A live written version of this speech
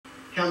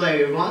Hello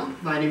everyone,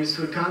 my name is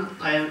Furkan.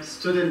 I am a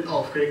student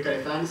of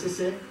KIRIKKALE FEN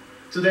LİSESİ.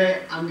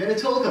 Today I'm going to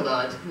talk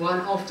about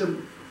one of the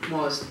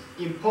most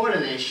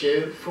important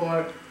issues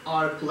for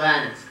our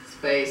planet,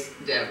 space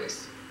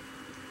debris.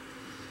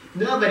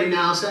 Nobody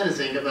knows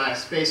anything about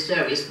space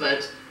debris,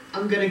 but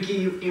I'm going to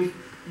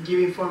give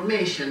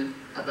information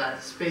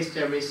about space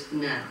debris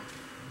now.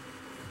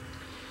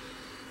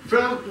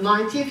 From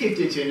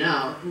 1950 to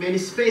now, many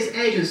space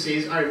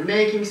agencies are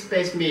making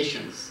space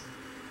missions.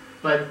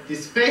 But the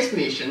space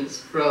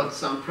missions brought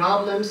some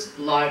problems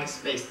like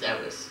space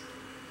debris.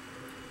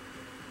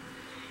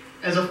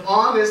 As of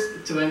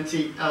August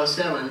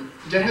 2007,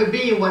 there have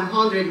been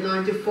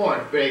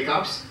 194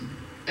 breakups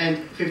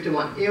and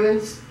 51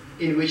 events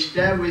in which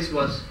debris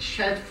was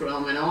shed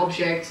from an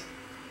object,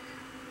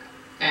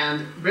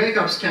 and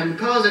breakups can be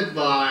caused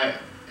by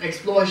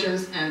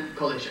explosions and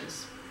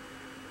collisions.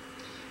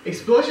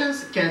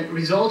 Explosions can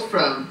result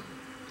from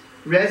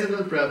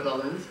resident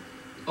propellant,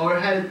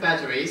 overheated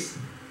batteries,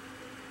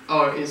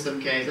 or in some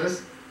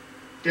cases,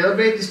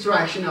 deliberate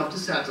destruction of the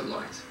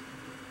satellite.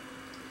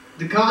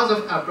 The cause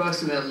of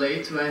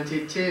approximately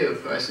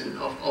 22%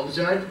 of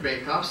observed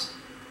breakups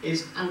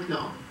is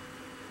unknown.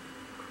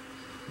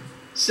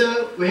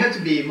 So we have to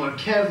be more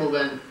careful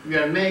when we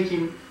are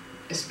making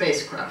a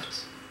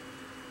spacecraft.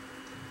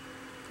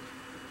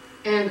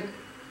 And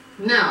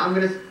now I'm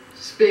going to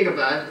speak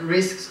about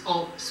risks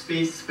of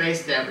space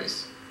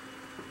debris.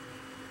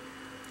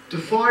 To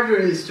further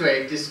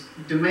illustrate this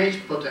damage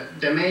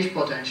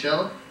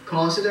potential,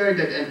 consider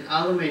that an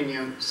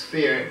aluminium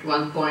sphere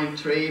 1.3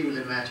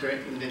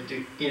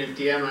 mm in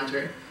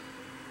diameter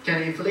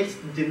can inflict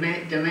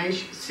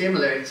damage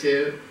similar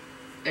to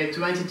a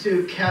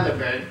 .22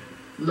 caliber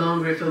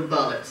long rifle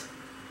bullet.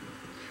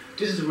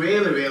 This is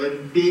really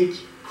big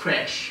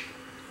crash.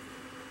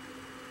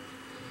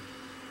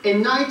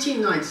 In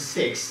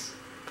 1996,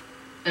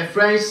 a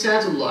French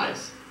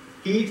satellite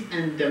hit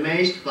and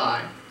damaged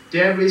by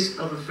debris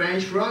of a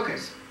French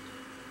rocket.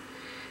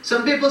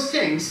 Some people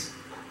think this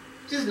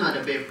is not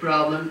a big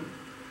problem.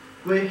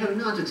 We have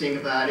not to think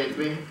about it.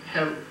 We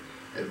have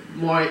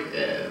more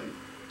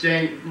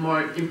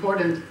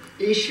important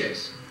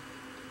issues.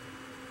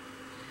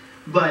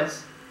 But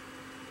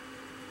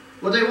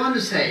what I want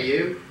to say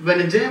you, when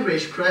a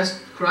debris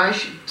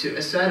crash to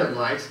a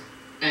satellite,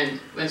 and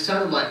when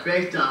satellite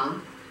breaks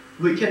down,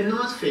 we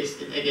cannot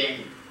fix it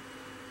again.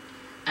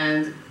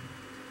 And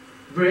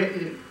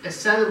the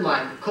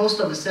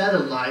cost of a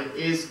satellite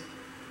is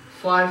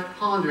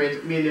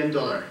 $500 million.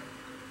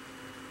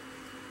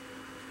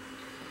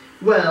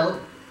 Well,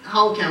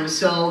 how can we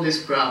solve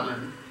this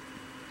problem?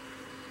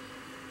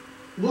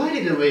 Why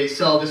didn't we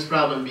solve this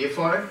problem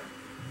before?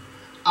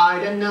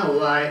 I don't know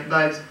why,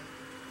 but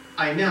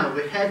I know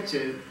we had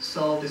to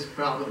solve this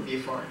problem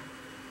before.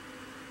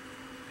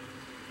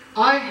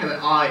 I have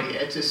an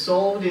idea to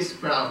solve this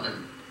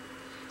problem.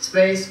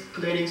 Space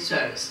cleaning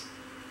service.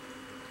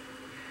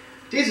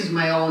 This is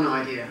my own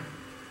idea.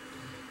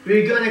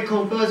 We're gonna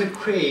compose a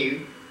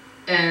crew,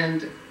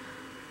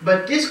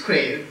 but this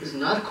crew is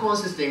not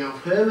consisting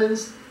of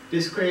humans.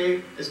 This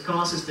crew is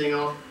consisting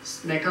of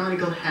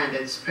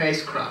mechanical-handed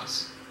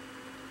spacecrafts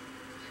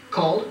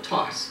called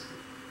TARS.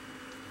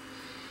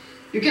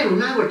 You can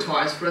remember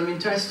TARS from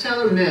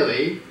Interstellar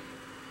movie.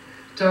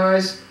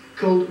 TARS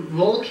could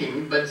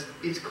walking, but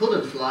it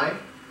couldn't fly.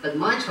 But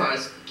my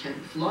TARS can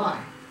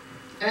fly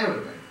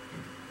everywhere.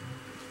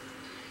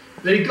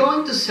 We're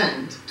going to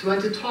send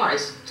 20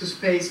 TARS to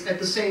space at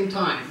the same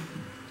time,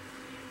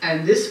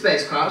 and these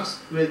spacecrafts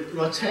will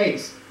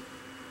rotate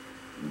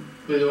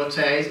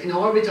in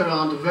orbit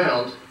around the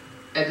world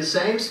at the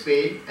same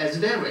speed as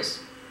the debris,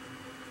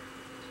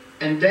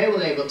 and they will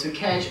be able to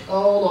catch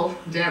all of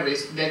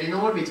debris that in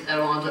orbit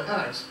around the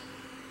Earth.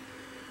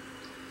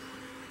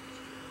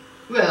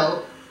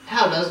 Well,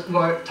 how does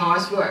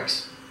TARS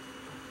works?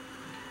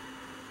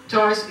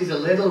 TARS is a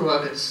little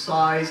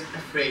rocket-sized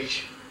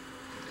fridge.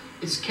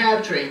 It's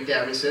capturing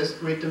debris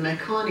with the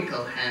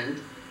mechanical hand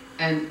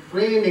and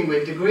grinding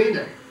with the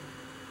grinder.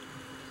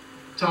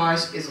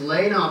 TARS is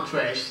laying out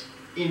trash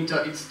into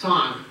its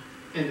tank,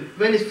 and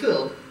when it's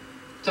full,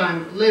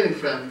 tank leaving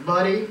from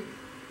body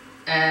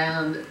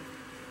and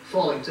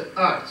falling to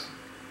earth.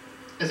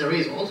 As a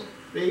result,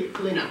 we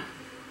clean up.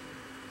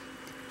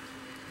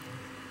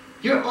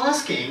 You're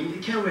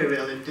asking, can we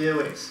really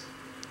do it?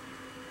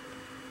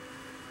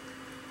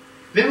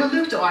 When we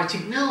look to our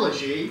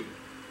technology,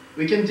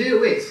 we can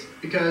do it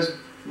because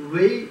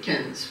we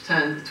can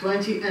send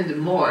 20 and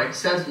more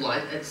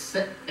satellites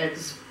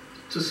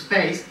to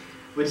space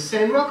with the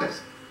same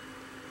rocket.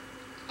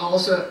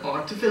 Also,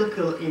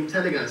 artificial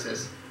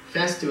intelligence's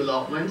fast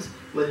development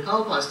will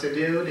help us to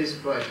do this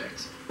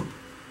project.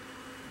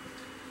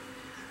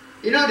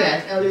 You know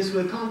that aliens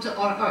will come to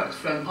our Earth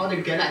from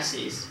other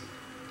galaxies,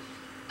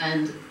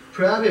 and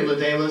probably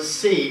they will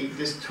see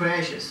these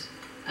treasures,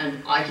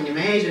 and I can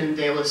imagine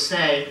they will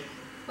say,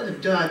 what a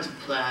dirty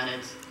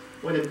planet,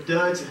 what a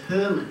dirty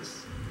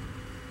humans.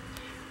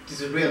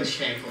 This is a really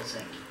shameful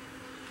thing.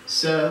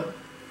 So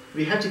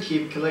we have to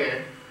keep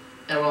clear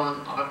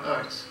around our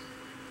Earth.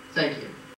 Thank you.